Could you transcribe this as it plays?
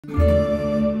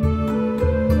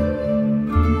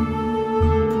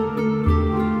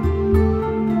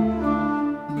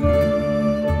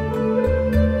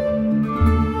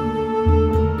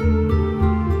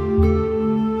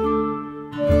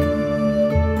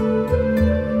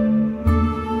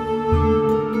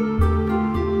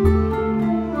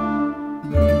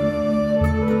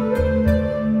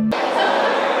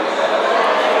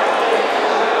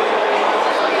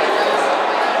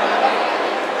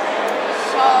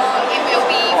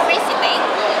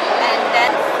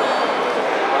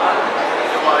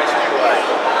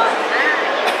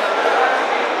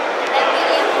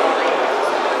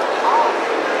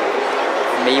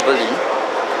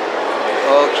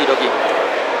Okie dokie.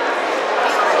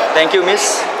 Thank you,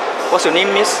 miss. What's your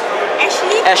name, miss?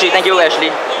 Ashley. Ashley, thank you,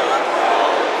 Ashley.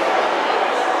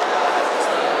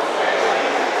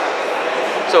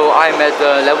 So I'm at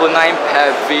the level 9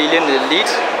 Pavilion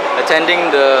Elite,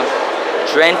 attending the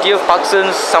 20th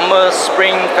Parkson Summer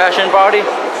Spring Fashion Party.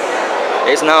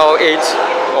 It's now 8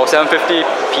 or 7:50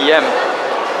 p.m.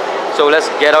 So let's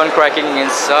get on cracking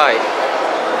inside.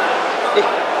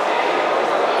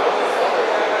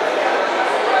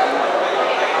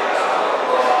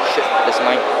 Shit, that's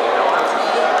mine.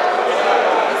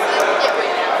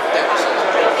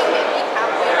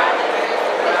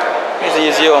 It's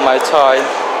easier on my tie,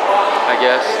 I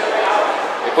guess.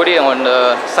 You put it on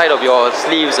the side of your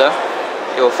sleeves,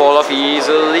 it will fall off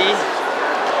easily.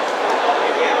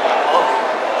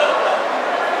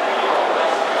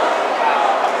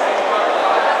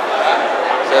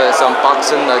 So there's some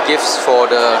Parkson gifts for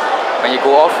the when you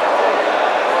go off.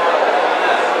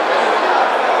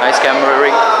 Nice camera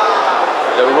rig.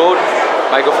 The Rode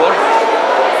microphone.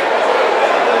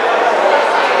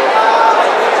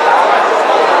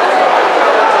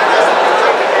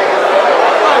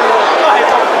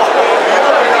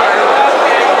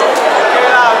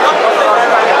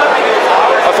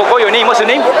 I forgot your name. What's your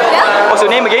name? Yeah. What's your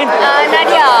name again?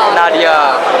 Nadia.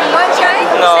 Nadia. One try?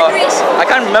 No, Sandwich. I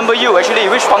can't remember you actually.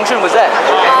 Which function was that?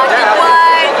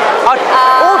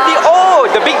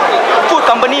 The big food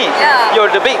company. Yeah.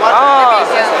 You're the big.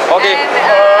 Okay. And,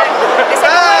 the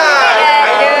second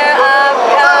one,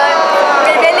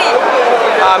 Mill Valley.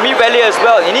 Mill Valley as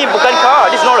well. Ini bukan car.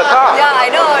 This is not a car. Yeah,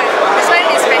 I know. This one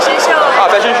is fashion show.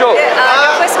 Fashion show. The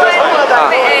first one,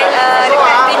 dekat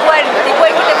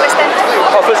Tibuan kita first time.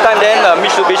 Oh, first time then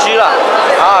Mitsubishi lah.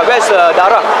 Where's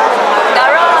Dara?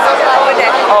 Dara over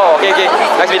there. Oh, okay.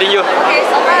 Nice meeting you. Okay,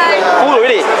 so bye. Cool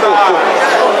already. Cool.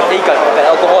 Hey, got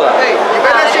alcohol lah. Hey, you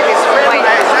better check his friend.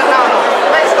 Next time,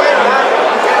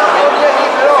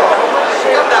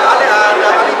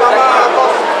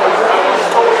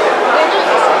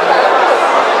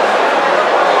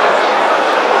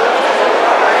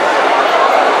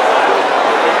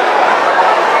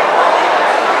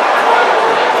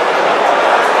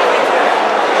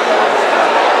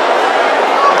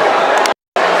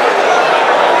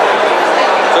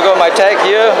 my tag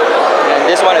here and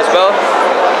this one as well.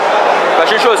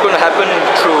 Fashion show is going to happen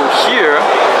through here,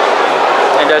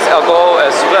 and there's alcohol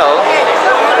as well.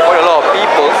 Quite a lot of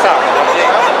people.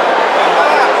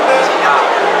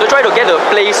 So try to get a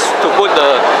place to put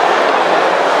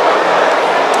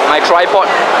my tripod,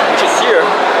 which is here.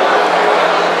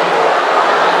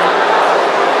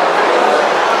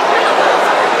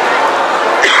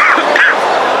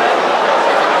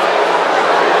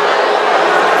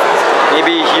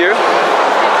 Maybe here.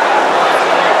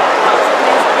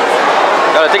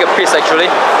 Gotta take a piss actually.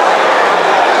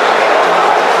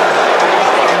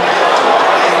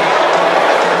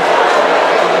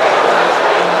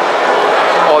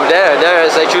 Oh, there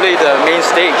is actually the main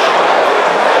stage.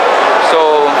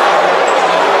 So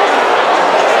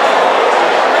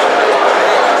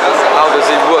how does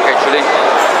it work actually?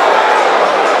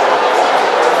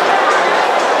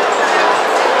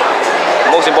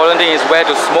 Most important thing is where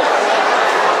to smoke.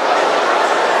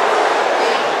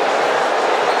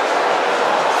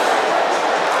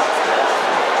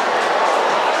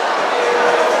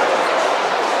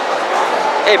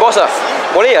 Hey boss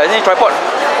boleh ni tripod?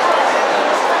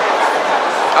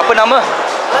 Apa nama?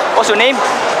 What's your name?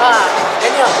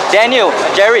 Daniel.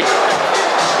 Jerry.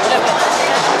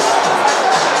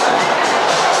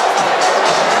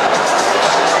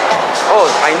 Oh,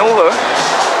 I know her.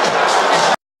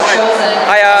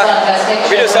 Hi,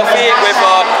 video selfie with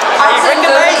I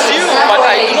recognize you, but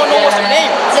I do not know what's your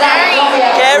name.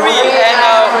 Gary. And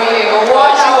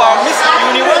you are Miss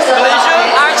Universe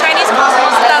Malaysia. Our Chinese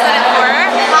Cosmos 2004.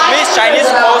 Miss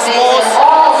Chinese Cosmos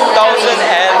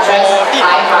 2014.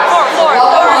 2004.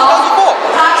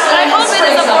 I hope it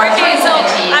is a 4K, so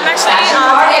I'm actually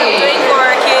doing for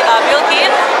Bill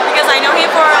Kane because I know him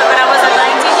for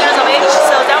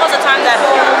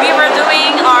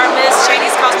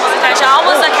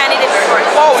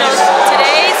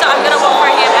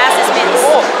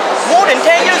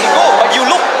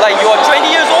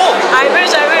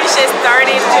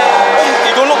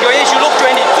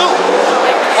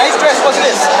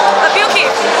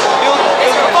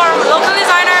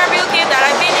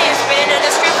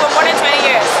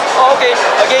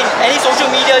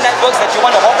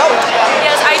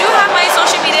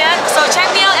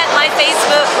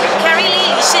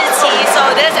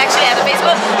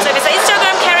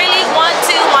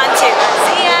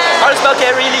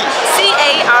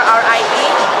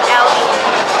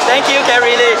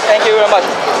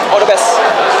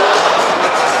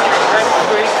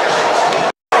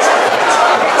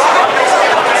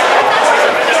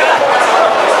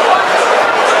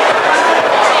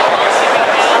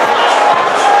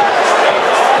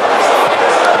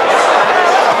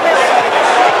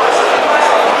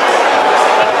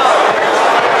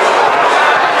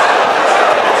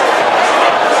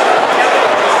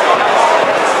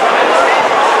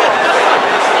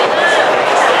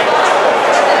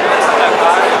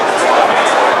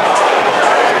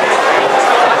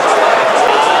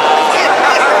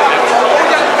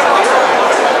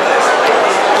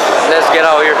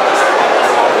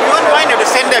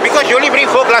usually bring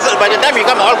 4 glasses. By the time you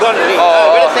come, all gone already.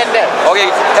 We'll send that. Okay,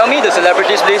 tell me the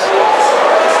celebrities, please.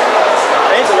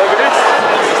 Any celebrities?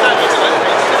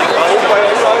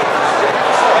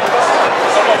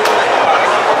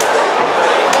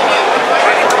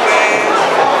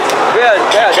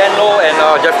 Yeah, Dan Low and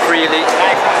Jeffrey Lee.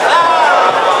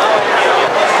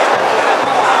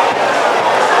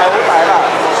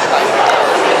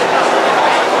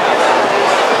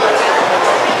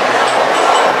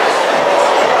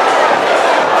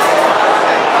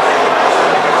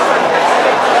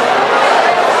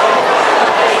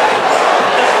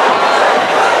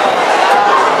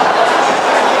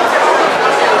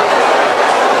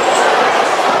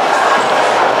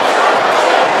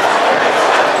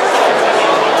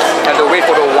 Wait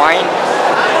for the wine.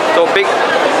 So big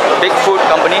food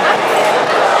company.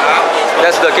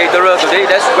 That's the caterer today.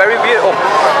 That's very weird. Oh,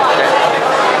 okay.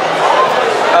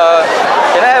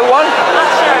 Can I have one?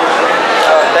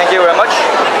 Thank you very much.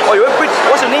 Oh, you're pretty.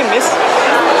 What's your name, Miss?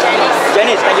 Janice.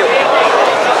 Janice, thank you.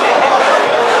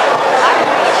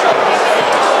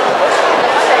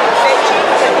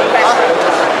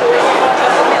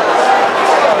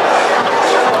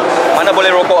 Mana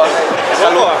boleh rokok ah?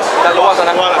 Kat luar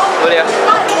sana. Boleh ya?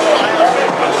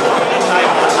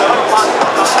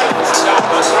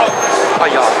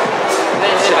 Ayah.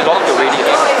 It's locked already.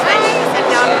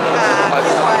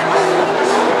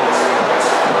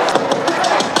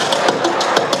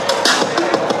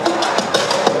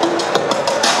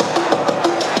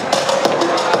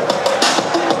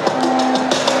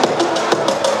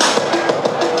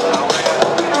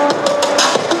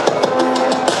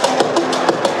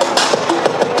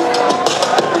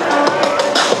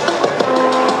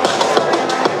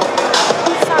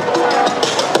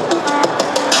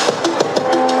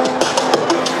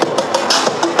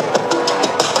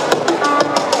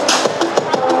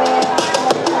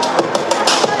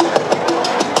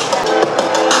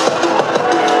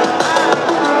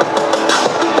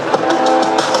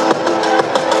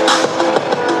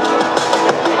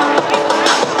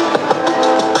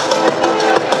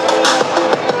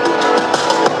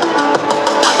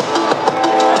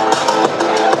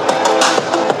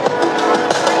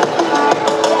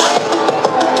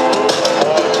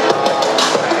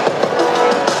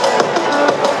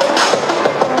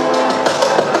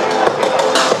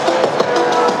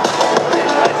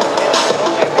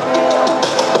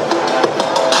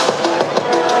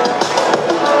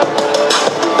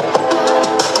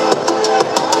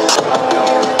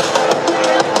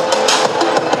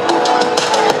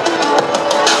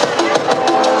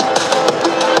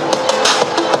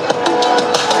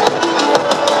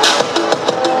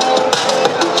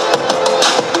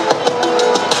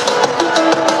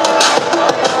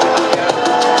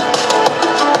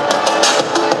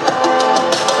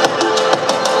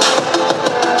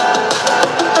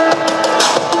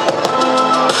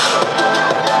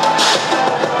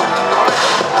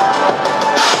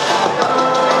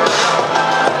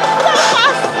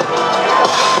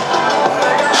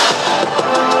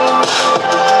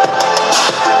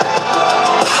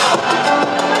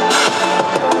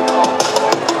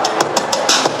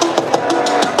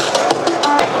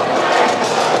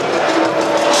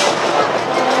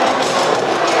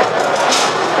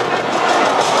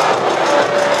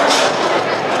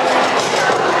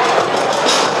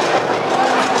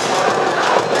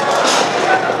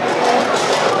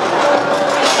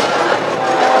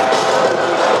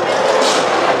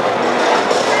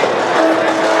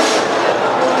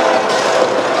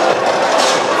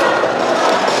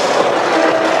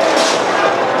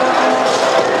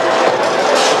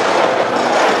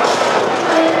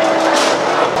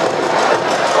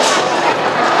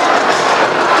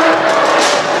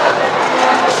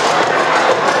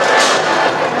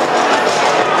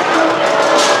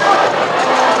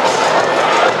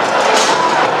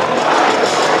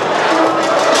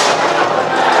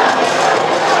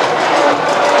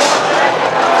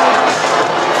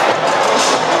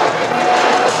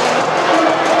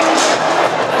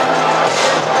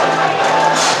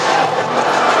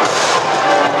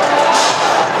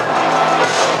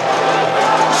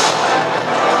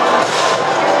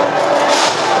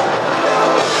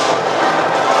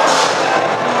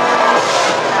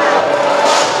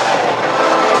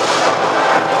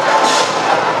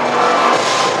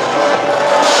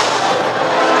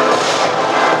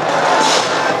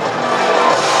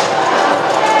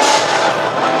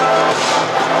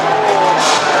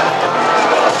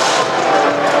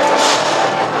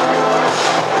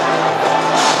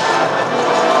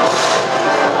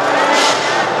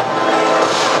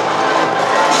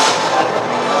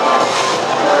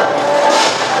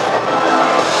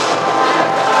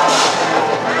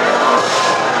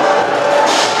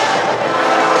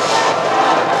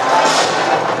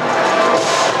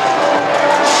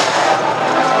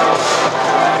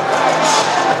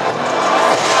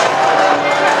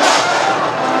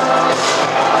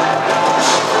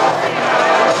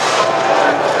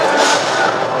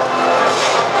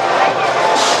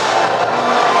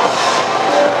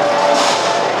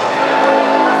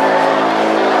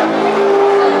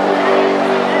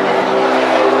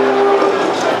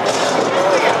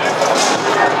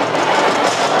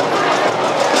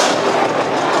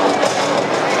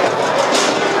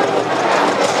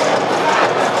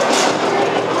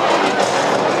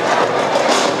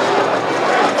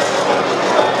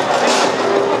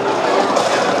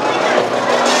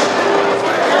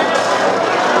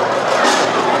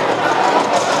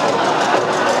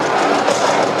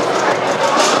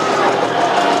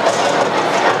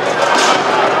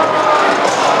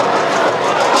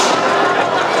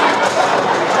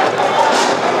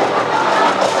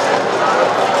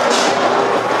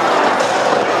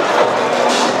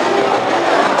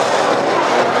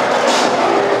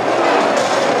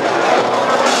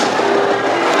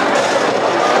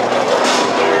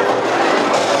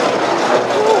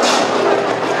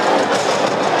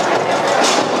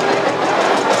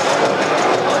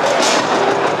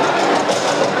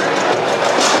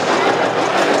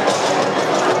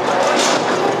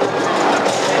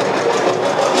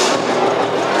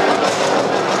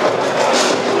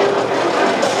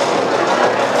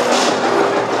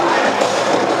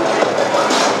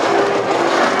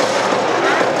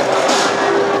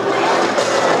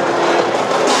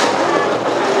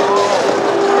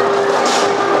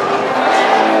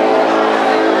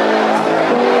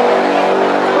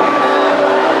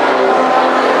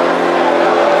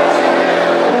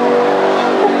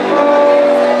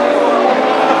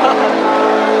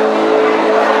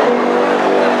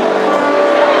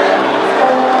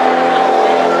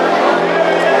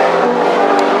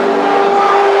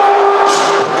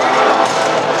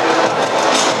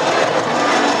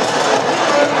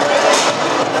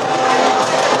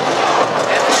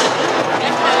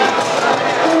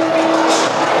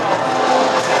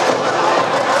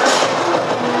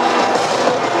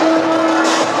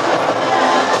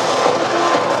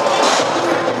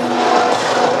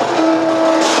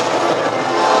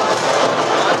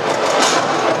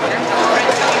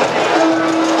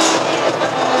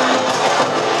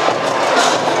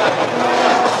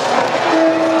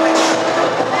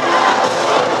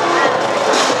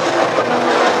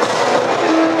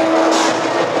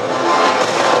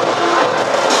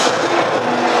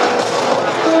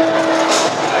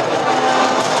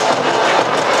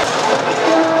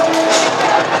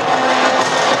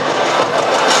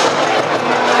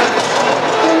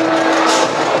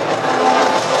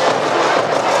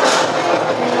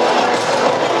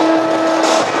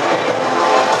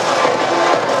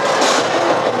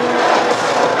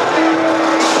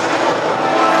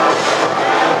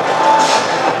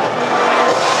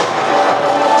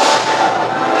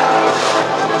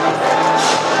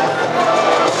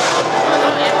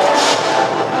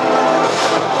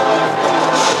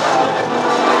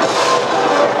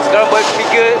 Sekarang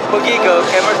pergi ke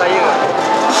kamera saya.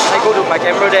 I go to my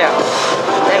camera there.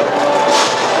 Then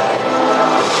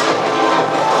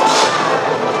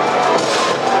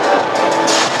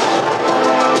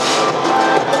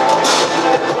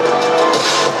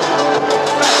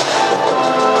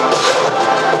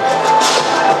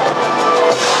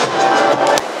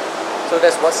so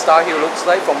that's what Star Hill looks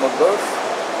like from above,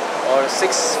 or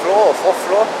 6th floor or 4th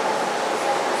floor.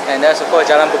 And that's of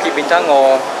course Jalan Bukit Bintang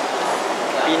or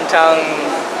Bintang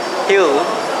Hill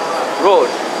Road.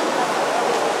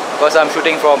 Because I'm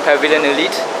shooting from Pavilion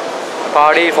Elite.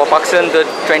 Party for Parkson, the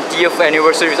 20th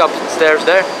anniversary is upstairs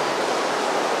there.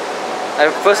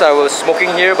 At first I was smoking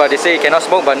here, but they say you cannot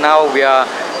smoke, but now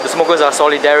the smokers are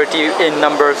solidarity in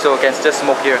number, so can still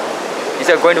smoke here.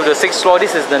 Instead of going to the 6th floor,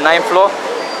 this is the 9th floor.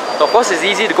 So of course it's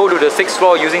easy to go to the 6th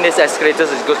floor using these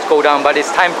escalators, it goes go down, but it's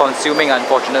time consuming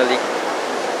unfortunately.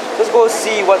 Let's go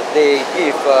see what they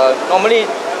give. Normally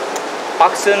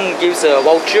Parkson gives a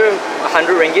voucher,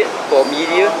 100 ringgit for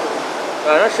media.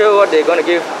 I'm not sure what they're gonna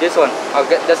give this one.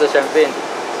 That's a champagne.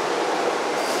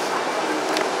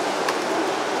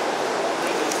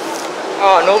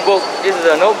 Oh, notebook. This is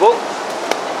a notebook.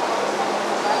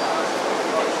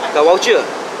 The voucher.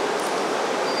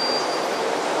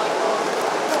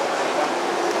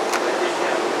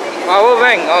 Power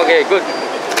bank. Okay, good.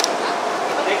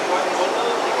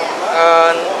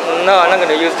 No, I'm not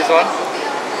gonna use this one.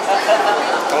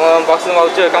 Come on, Parkson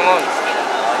voucher. Come on.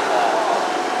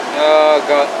 Oh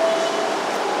god.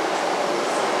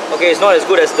 Okay, it's not as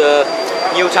good as the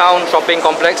New Town shopping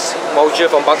complex voucher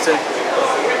from Parkson.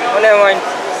 Oh, never mind.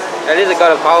 At least I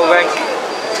got a power bank.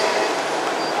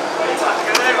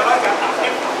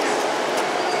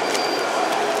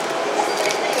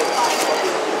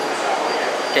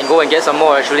 Can go and get some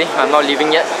more actually. I'm not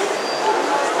leaving yet.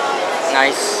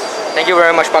 Nice. Thank you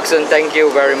very much, Parkson. Thank you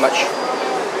very much.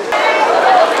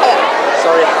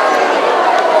 Sorry.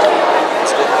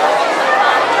 Let's go.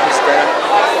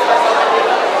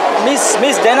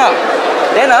 Miss Dana.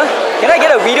 Dana, can I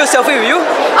get a video selfie with you?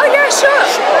 Oh yeah, sure.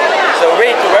 It's a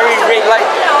very red light.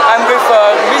 I'm with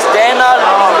Miss Dana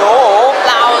Low.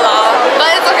 Lao. But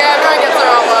it's okay, everyone gets the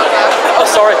wrong word. Oh,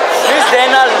 sorry. Miss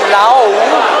Dana Lau.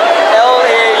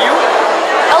 L-A-U?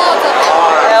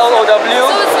 L-O-W.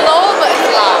 So it's low, but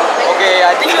it's loud. Okay,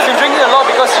 I think you've been drinking a lot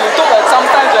because you took some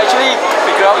time to actually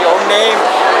figure out your own name.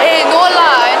 Hey, no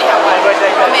lah, I only have one.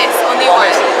 Promise, only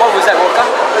one. What was that, vodka?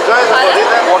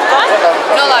 Vodka?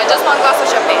 No lah, just one glass of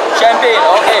champagne. Champagne,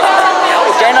 okay.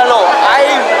 Oh, Dana Low,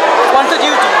 I wanted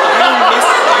you to win Miss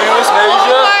Universe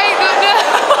Malaysia, Oh my goodness.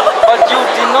 but you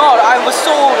did not. I was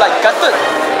so like gutted.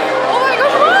 Oh my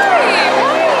gosh, why?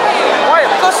 Why?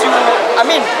 Because I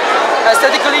mean,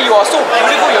 aesthetically you are so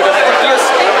beautiful, you're the prettiest.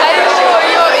 I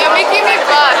know, you're making me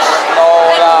blush. No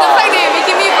And lah. the fact that you're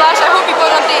making me blush, I hope people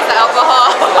don't think it's like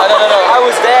alcohol. No. I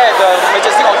was there at the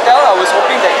Majestic Hotel. I was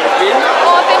hoping that you'd win.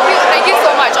 Oh, thank you so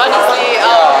much, honestly.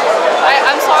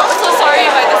 I'm so sorry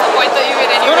if I disappointed you in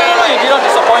any way. No, you did not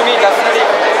disappoint me. Definitely,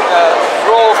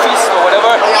 throw feast or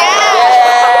whatever.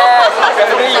 Yeah.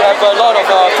 Definitely, you have a lot of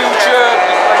future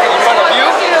in front of you.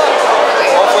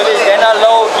 Hopefully, Dana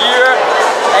Low here.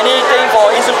 Anything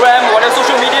for Instagram, whatever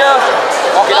social media?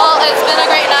 Okay. Well, it's been a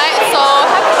great night, so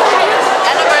happy 20th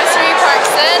anniversary,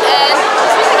 Parkson, and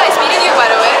it's really nice meeting you, by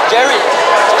the way. Gerry,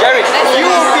 you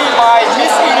will be my Miss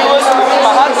Universe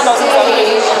Berhad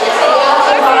 2017.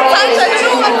 Sometimes I don't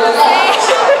know what to say.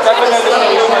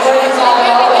 Definitely.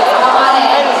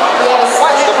 And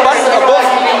what's the button above?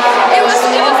 It was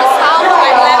a sound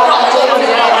like glam rock.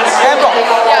 Glam rock.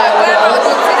 Yeah, glam rock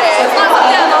today. It's not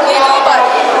something I normally do, but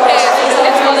hey,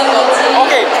 it's really good.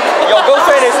 Okay, your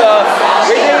girlfriend is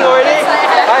waiting already.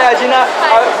 Hi Ajina,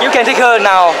 you can take her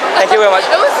now. Thank you very much.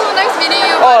 It was so nice meeting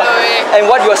you, by the way. And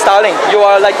what you are styling? You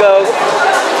are like a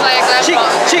Like a glam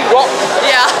rock. chick rock,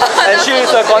 Yeah. and she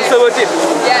is a conservative.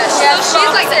 Yeah,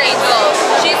 she's like the angel.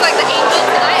 She's like the angel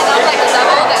tonight, and I'm like the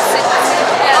devil that sits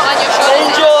on your shoulder.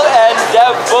 Angel and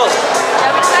devil.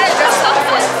 Yeah, we kind of dressed up.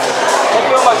 Thank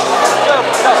you very much.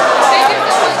 Thank you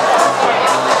so much.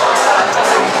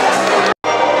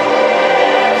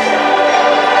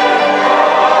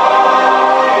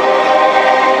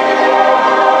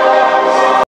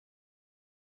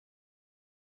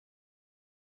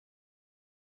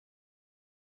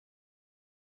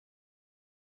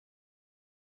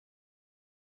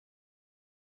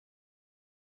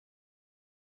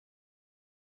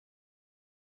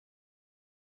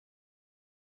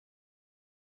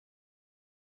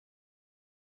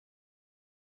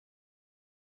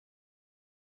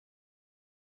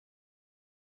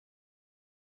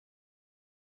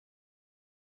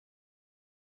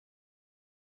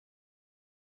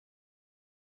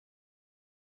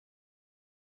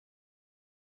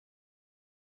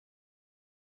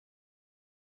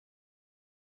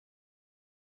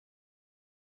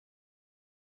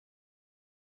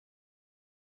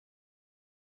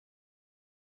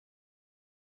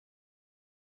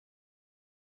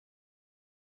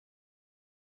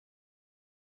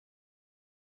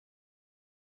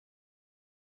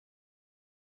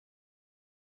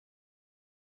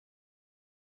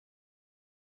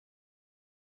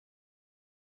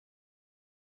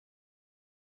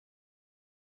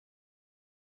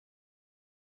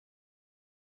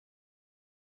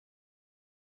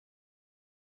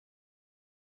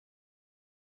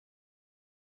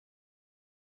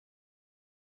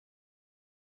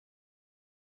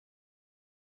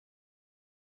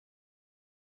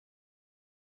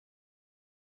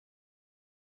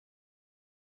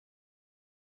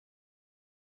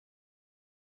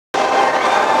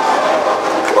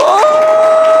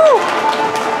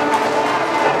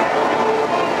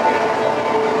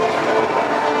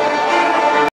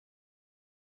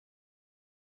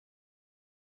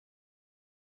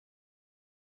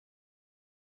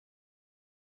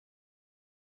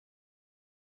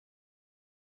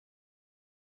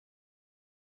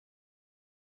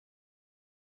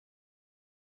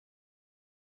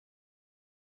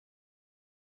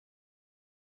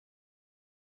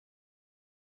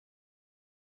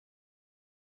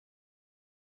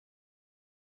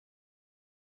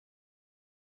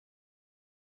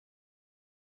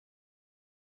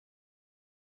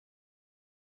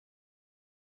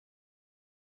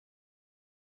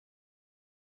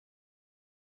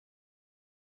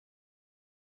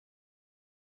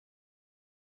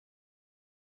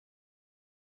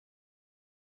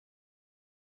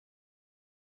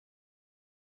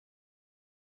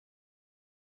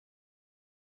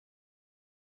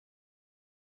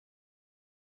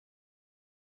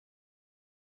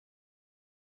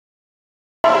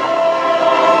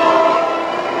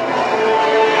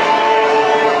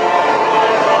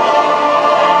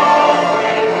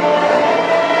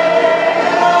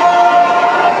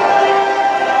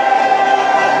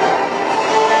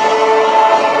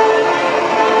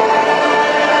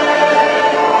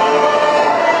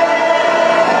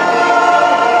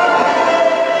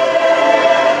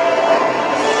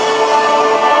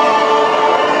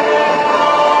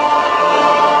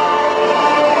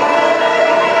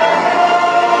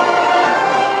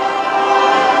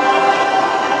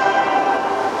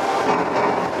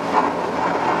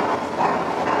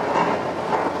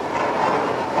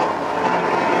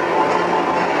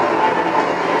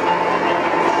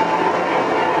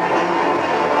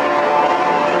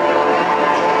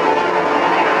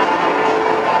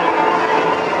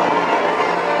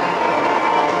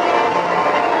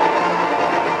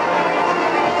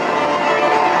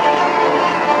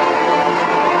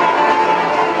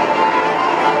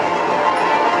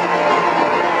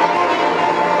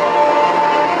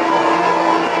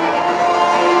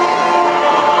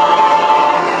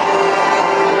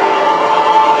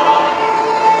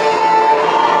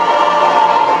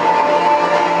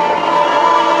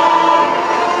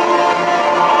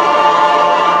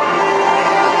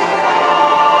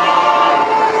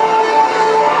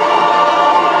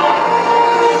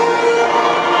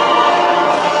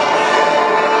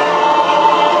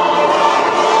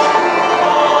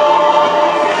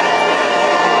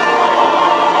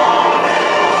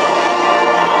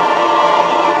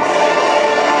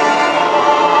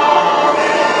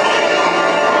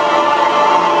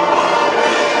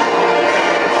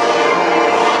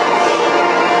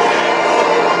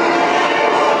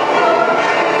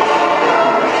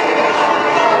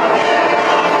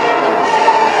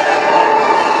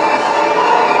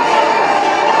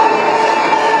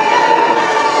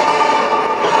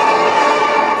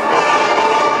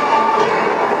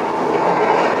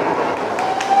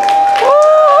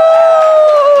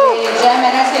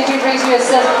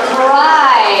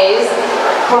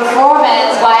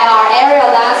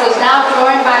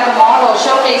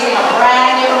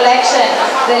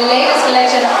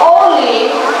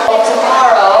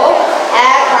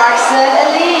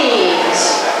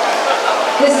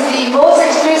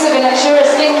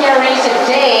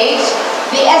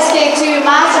 SK2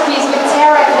 Masterpiece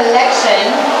Viterra collection,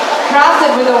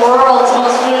 crafted with the world's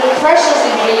most precious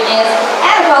ingredients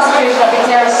and a concentration of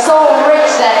Viterra so rich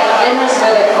that it glimmers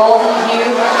with a golden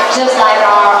hue, just like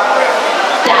our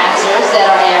dancers that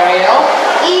are aerial.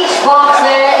 Each box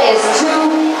there is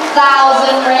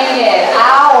 2,000 ringgit.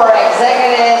 Our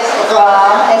executives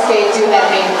from SK2 have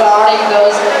been guarding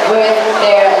those with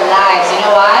their lives. You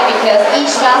know why? Because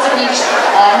each masterpiece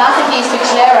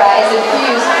Viterra is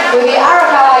infused with the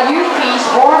Arakawa youth peach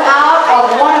born out of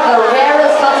one of the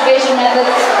rarest cultivation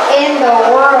methods in the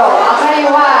world. I'll tell you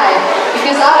why.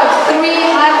 Because out of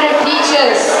 300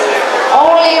 peaches,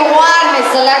 only one is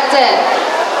selected.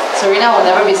 Serena will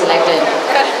never be selected.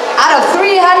 Out of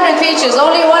 300 features,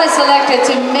 only one is selected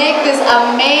to make this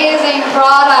amazing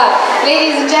product.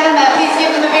 Ladies and gentlemen, please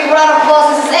give them a big round of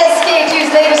applause. This is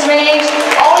SK2's latest range,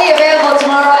 only available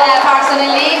tomorrow at Parkson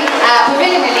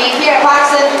Pavilion here at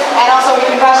Parkson. And also we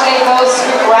congratulate those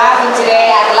who grabbed them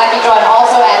today at the lucky draw and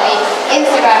also at the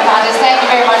Instagram contest. Thank you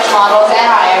very much, models and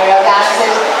our aerial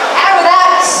dancers. And with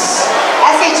that,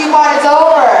 SK2 part is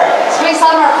over. Spring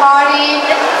summer party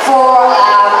for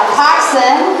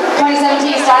Parkson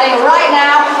 2017 starting right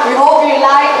now. We hope you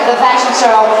like the fashion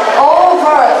show.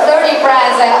 Over 30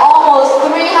 brands and almost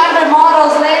 300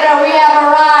 models later, we have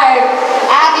arrived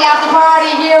at the after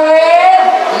party here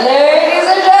with, ladies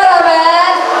and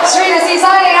gentlemen, Serena C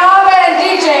signing off and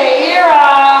DJ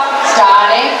Era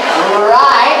starting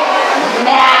right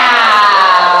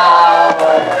now.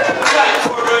 Clap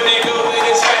for a nigga with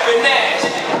his rapping ass.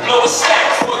 Blow a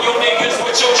stack for your niggas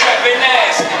with your trapping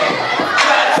ass.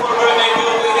 Clap for a nigga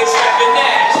with his rapping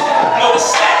ass. Blow a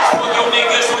stack for your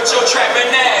niggas with your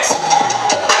trapping ass.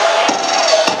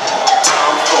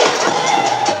 Time for.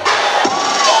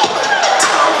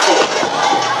 Time for.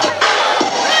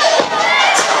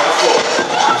 Time for.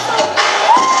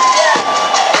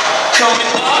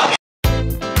 Coming up.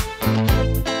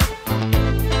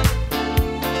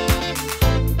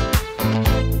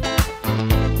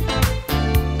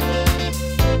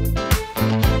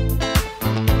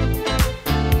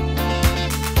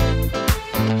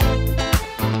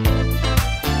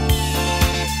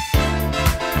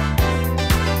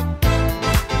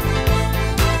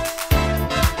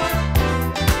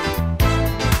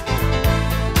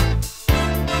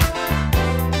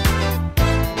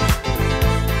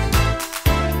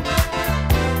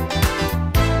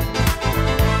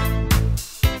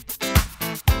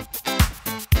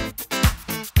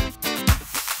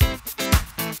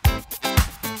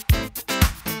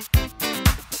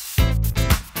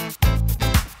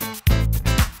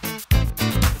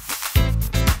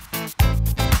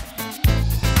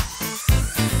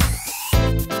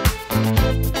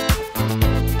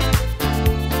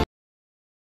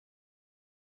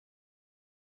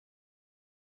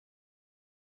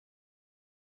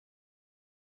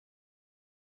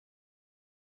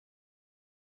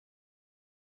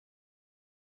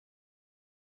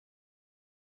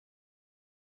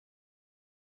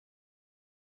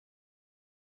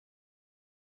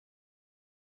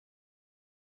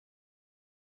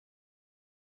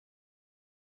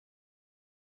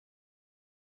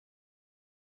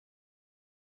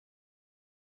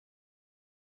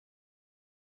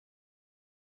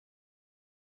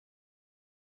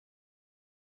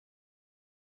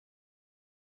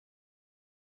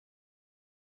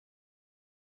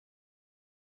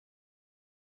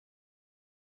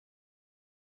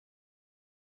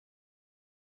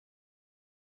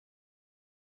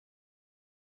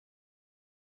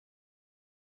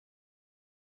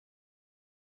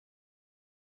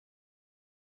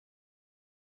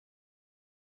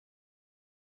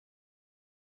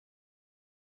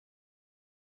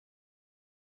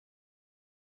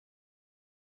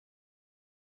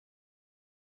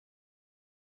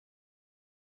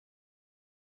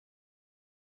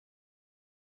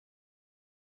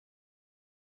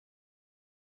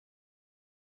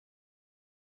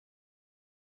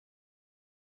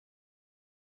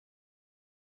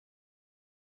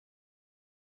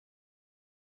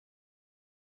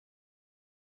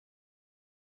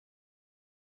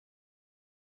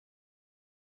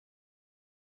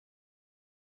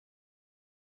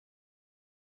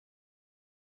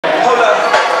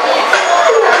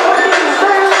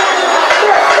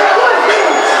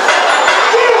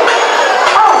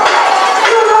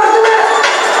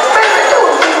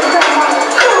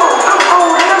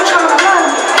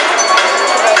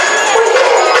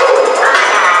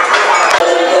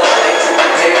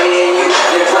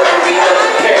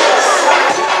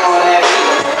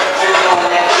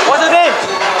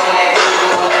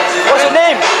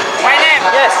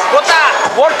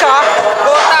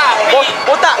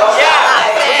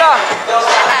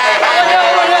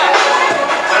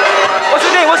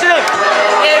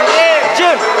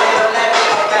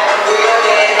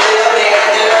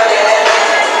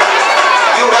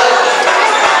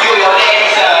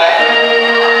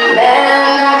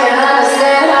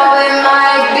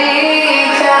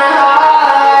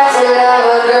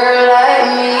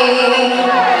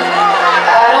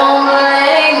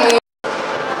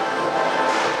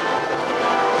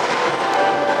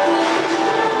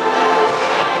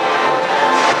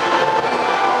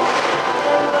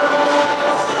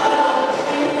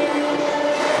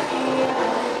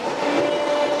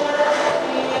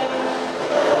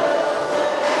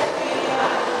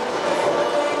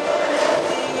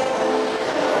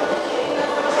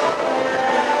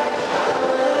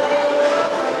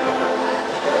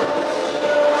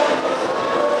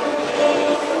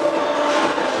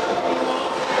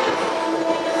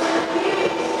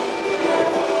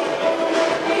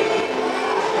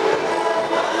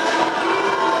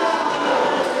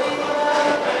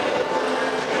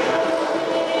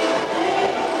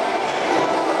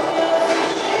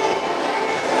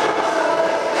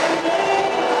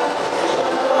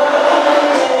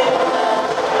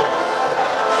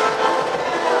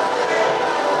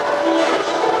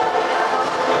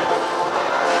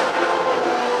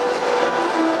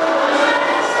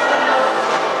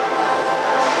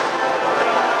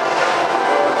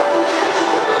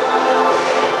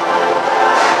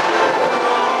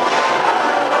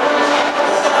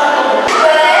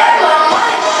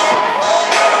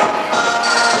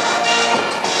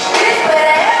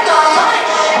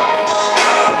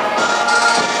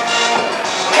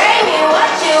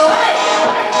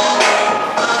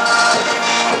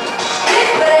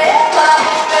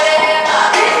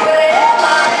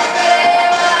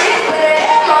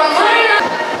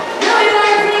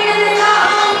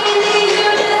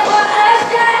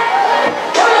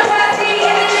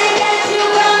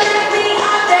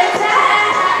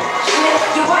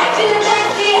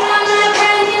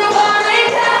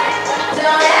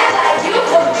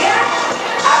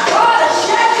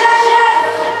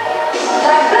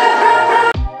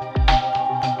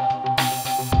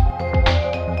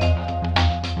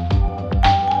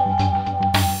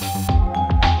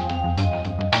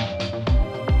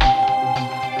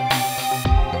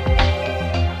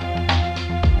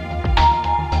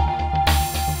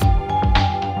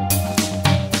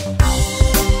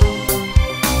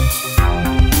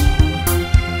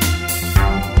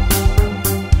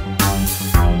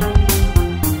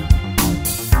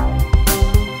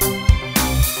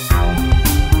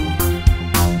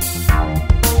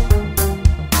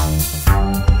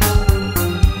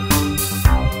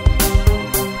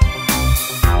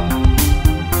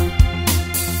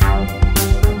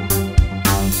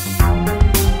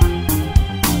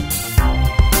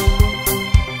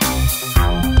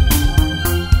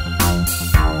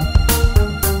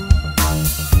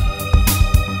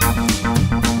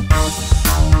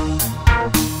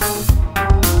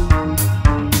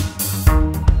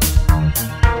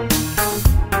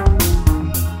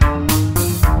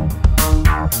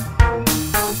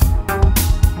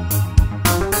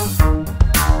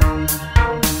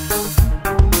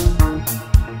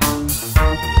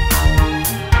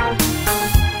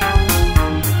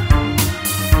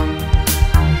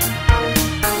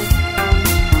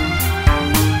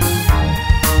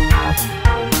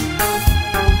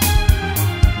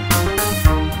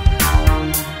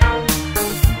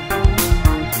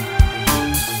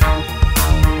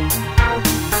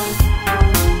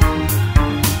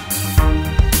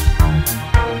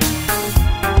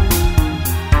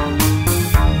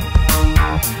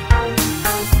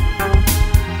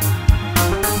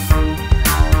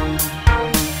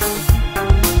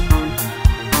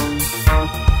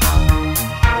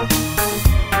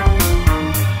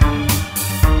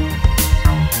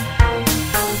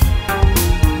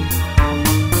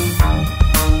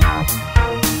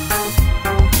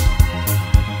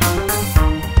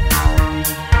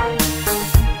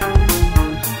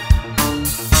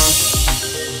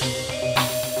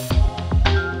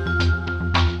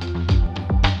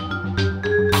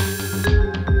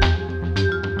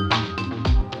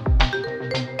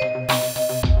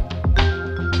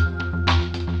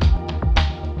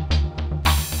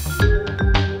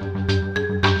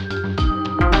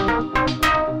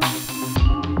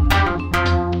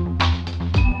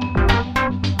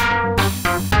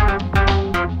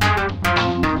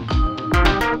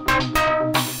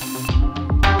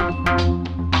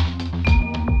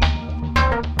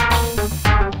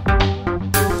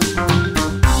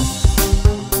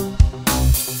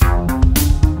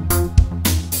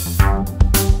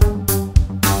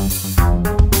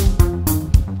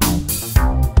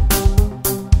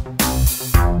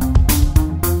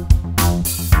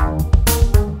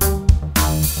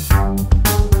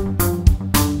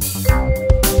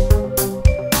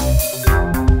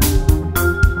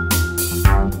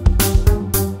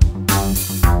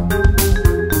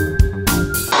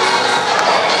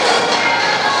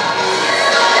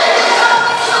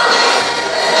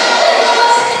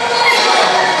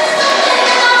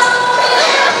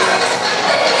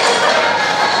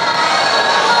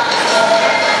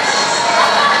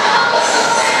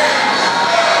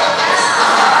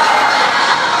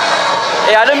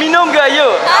 ada minum ke you?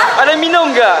 Ada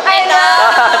minum ke?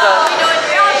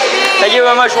 Thank you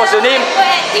very much. What's your name?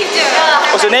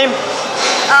 What's your name?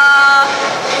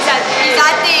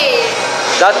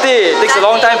 Dati. Takes a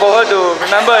long time for her to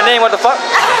remember her name. What the fuck?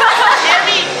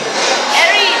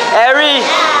 Eri.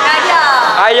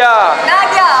 Aya.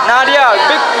 Nadia.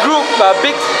 Big group.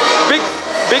 Big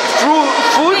food.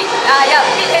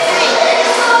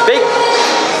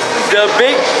 The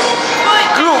big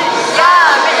group.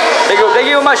 Thank you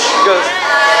very much, girls.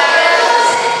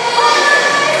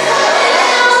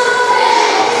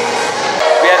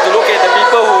 We have to look at the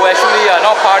people who actually are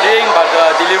not partying but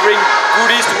delivering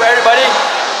goodies to everybody.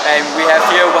 And we have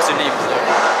here, what's your name?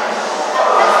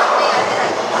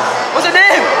 What's your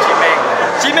name?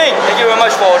 Chimeng. Thank you very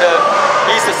much for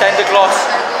he's the Santa Claus.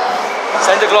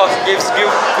 Santa Claus gives to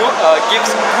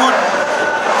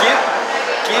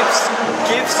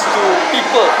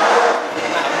people.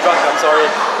 I'm drunk, I'm sorry.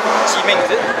 Chimeng,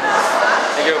 is it?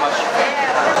 Thank you very much.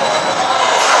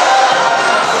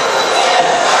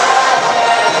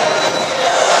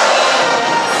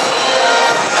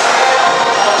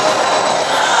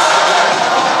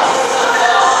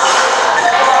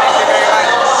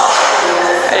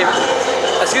 Hey,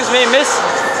 excuse me, miss.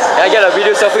 Can I get a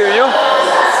video selfie with you?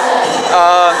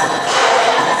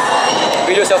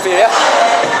 Video selfie, yeah?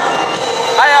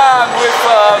 I am with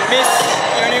Miss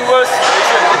Universe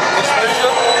Malaysia. Miss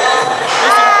Malaysia?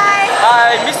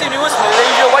 Hi, Miss Universe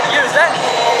Malaysia. What year is that?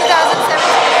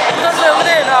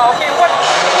 2017. Okay, what?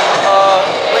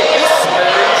 Wait, Miss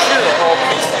Malaysia or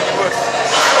Miss Universe?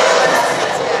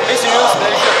 Miss Universe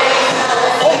Malaysia.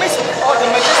 Oh, the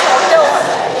Majestic Hotel.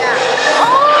 Yeah.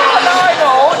 Oh, now I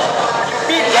know. You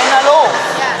beat Yana Low.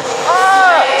 Yeah.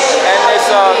 And there's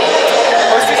her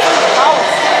sister's house.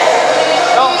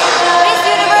 No. Miss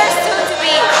Universe soon to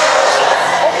be.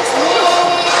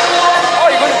 Oh,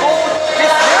 you're going to go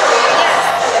this year? Yes.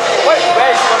 Where is it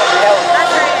going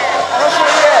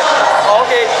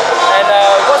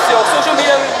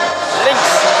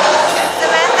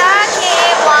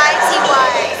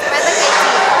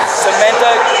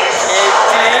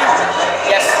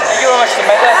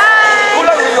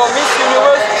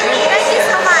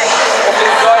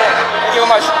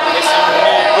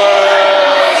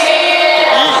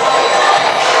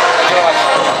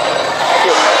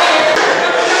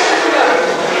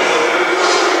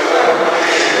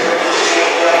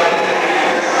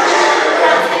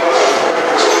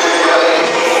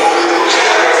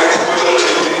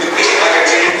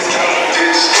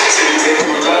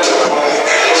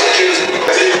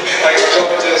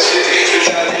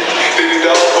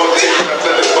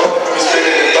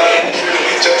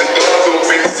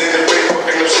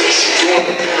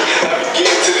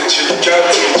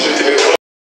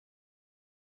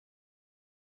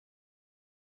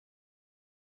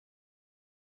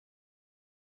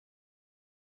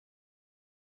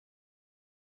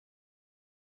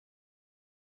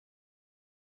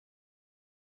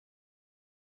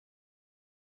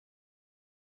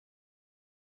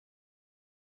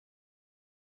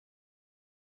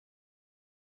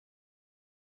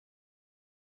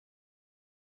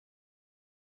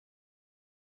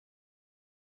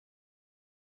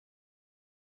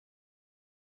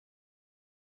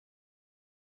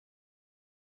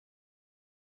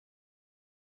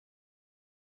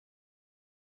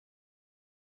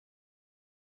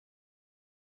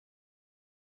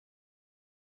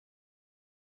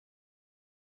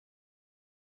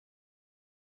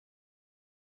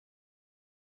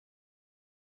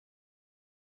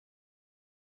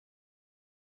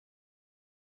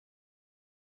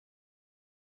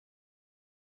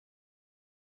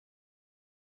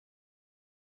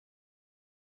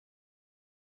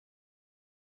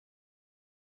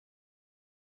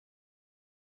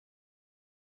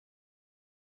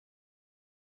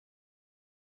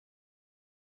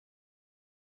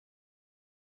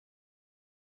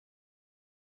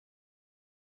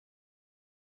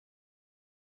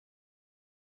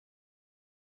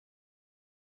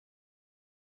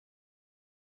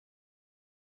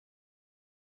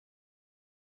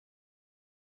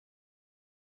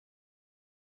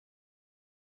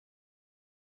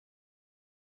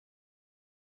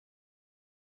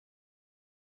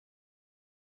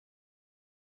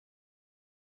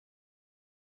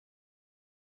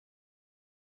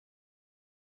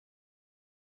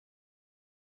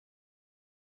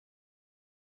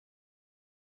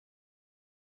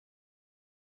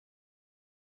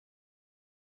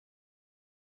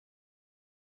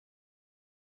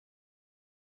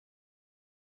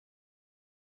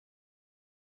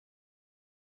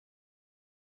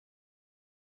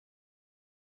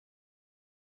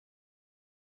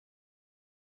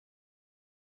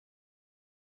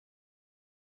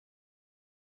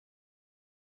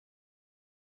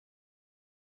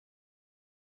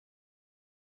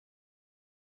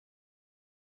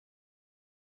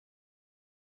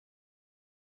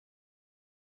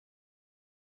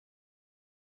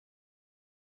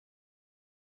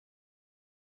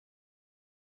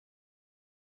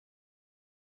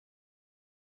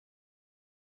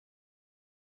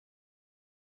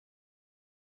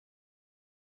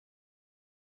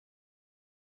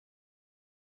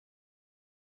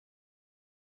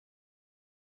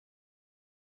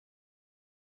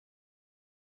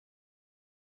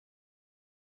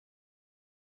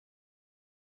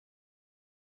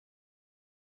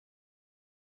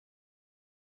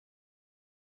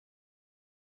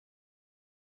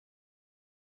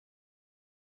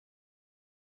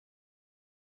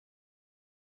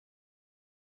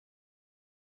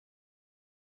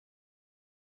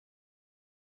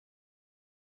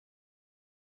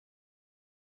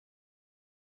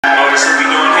Notice what we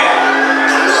doing here?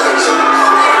 I'm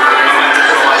gonna have to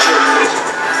put on my shirt first.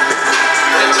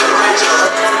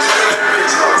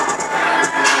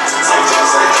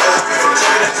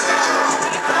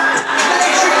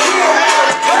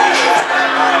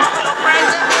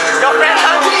 Your friend,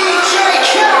 DJ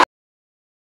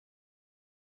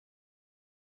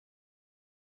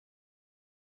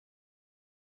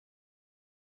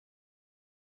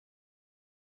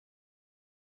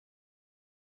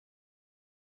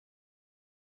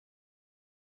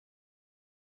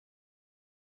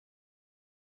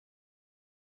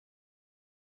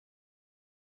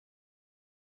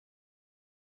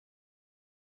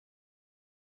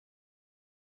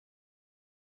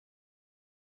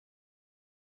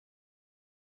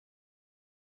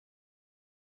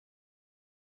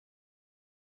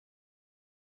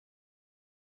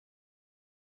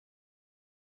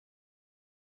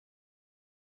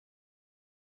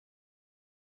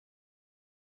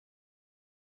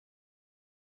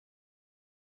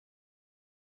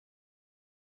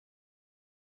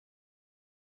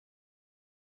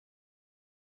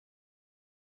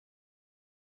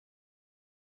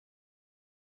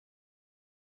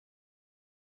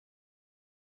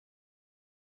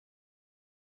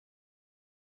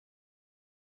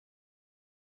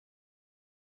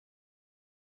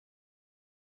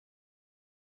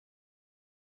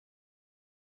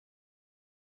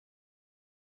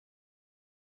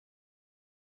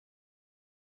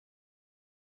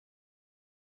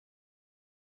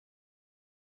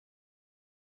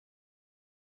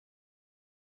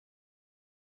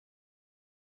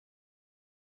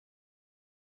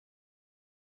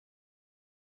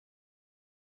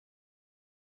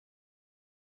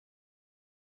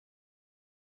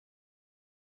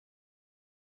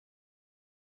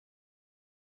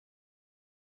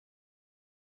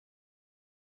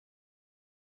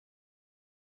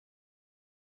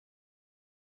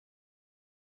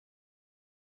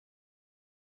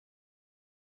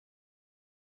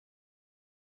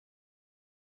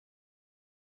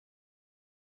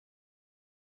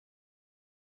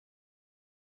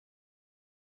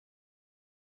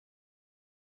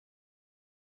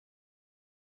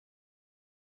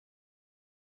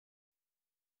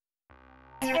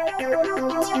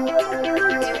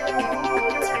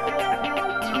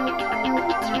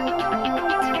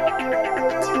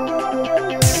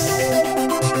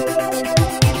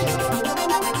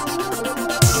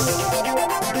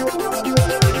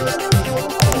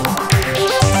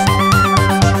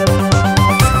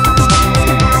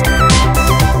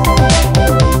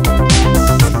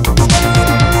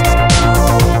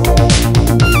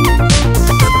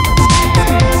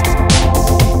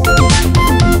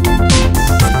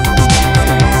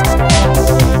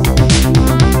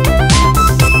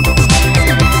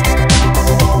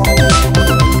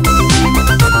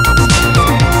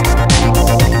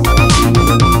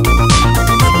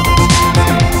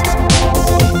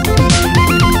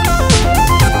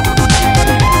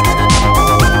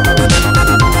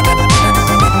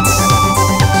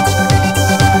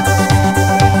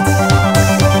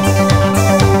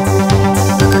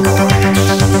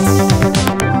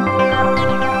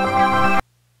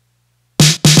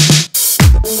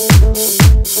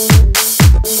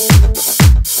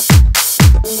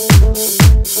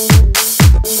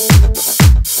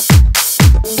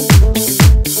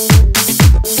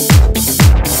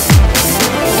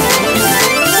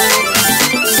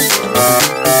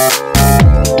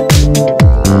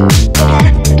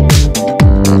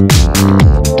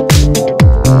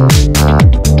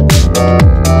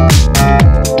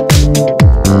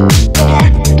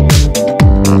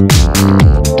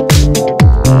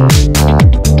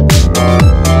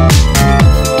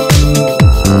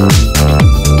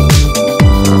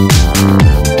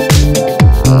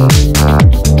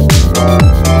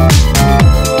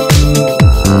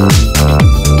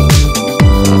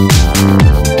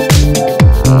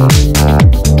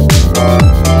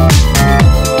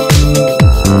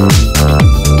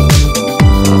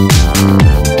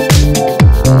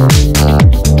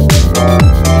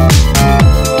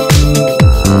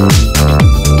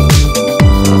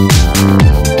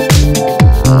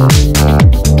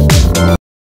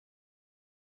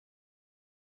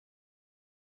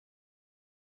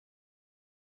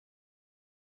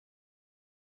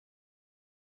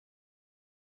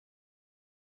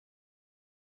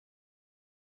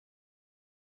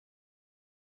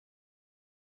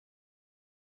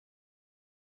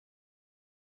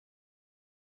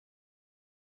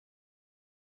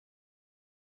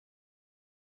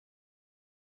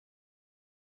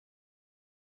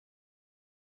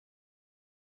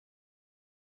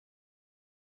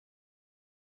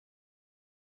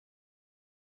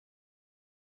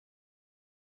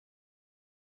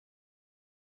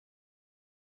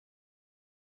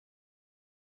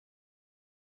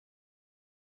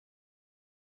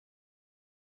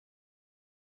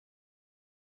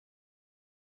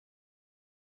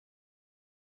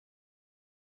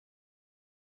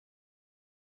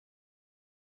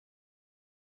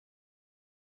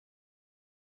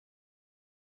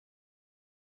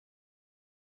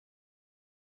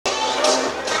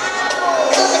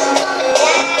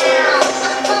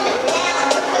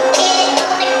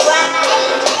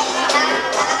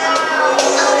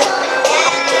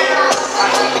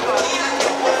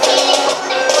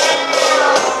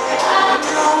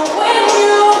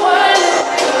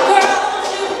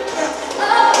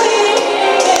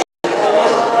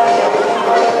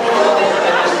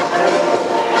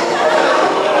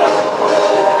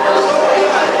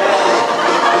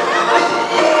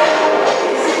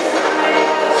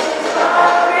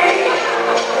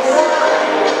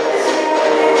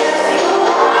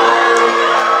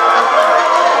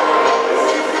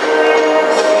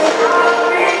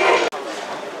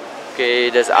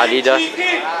Okay, there's Adidas.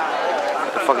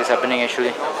 What the fuck is happening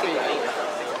actually?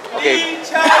 Okay.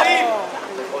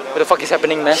 What the fuck is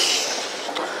happening, man?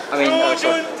 I mean,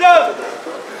 sorry.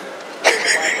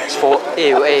 It's for.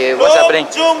 Hey, what's happening?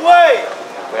 This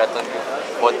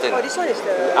one is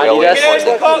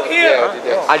the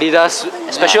Adidas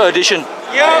special edition.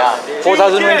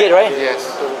 4,000 ringgit, right? Yes.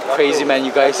 Crazy, man, you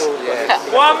guys.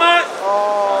 Muhammad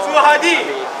Suhadi.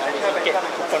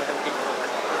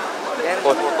 And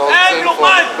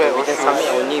Lukman.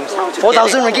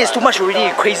 4,000 ringgit is too much already.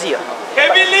 Crazy.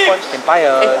 Kevin Lim. Can buy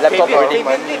a laptop already.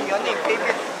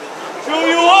 Chu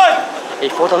Yuan. Hey,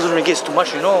 4,000 ringgit is too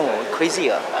much, you know. Crazy.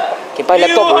 Can buy a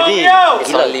laptop already.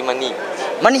 It's only money.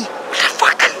 Money? What the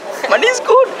fuck? Money is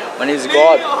good. Money is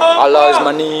God. Allah is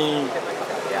money.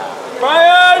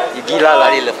 You gila lah.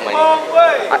 I love money.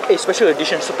 Hey, special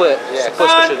edition, super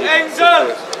special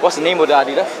edition. What's the name of the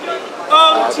Adidas?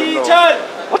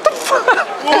 What the fuck?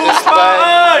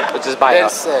 Just buy it.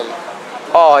 Sell.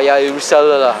 Oh yeah, you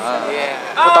resell it lah.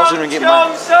 4,000 ringgit man.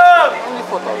 Only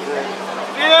 4,000.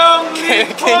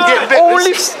 Can get back.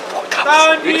 Only You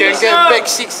can get back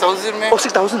 6,000, man. Oh,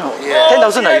 6,000? Yeah.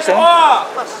 10,000 are you saying?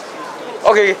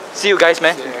 Okay, see you guys,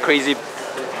 man. Crazy.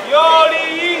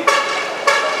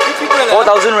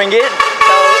 4,000 ringgit.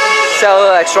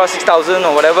 Sell extra 6,000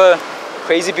 or whatever.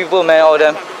 Crazy people, man, all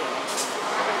them.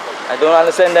 I don't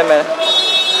understand them, man.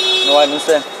 No, I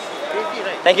understand.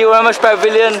 Thank you very much,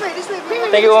 Pavilion.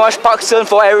 Thank you very much, Parkson,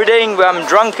 for everything. I'm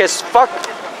drunk as fuck.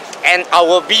 And I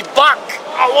will be back.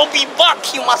 I will be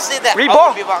back. You must say that. Reebok? I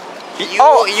will be back.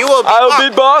 You will be I'll back. be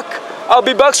back. I'll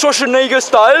be back, Schwarzenegger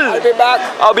style. I'll be back.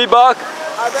 I'll be back.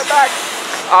 I'll be back.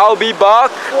 I'll be back.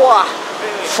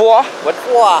 Four. What?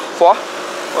 Four.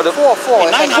 What the? Four.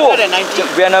 Four. 990.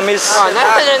 Vietnamese.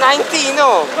 990,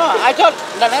 no. No, I thought,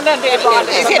 is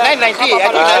it 990?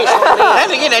 I thought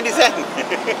 990 cents.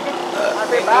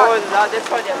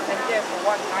 That's why they're selling there for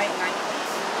 1,990.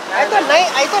 I thought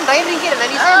 9 ringgit and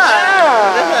 90 cents.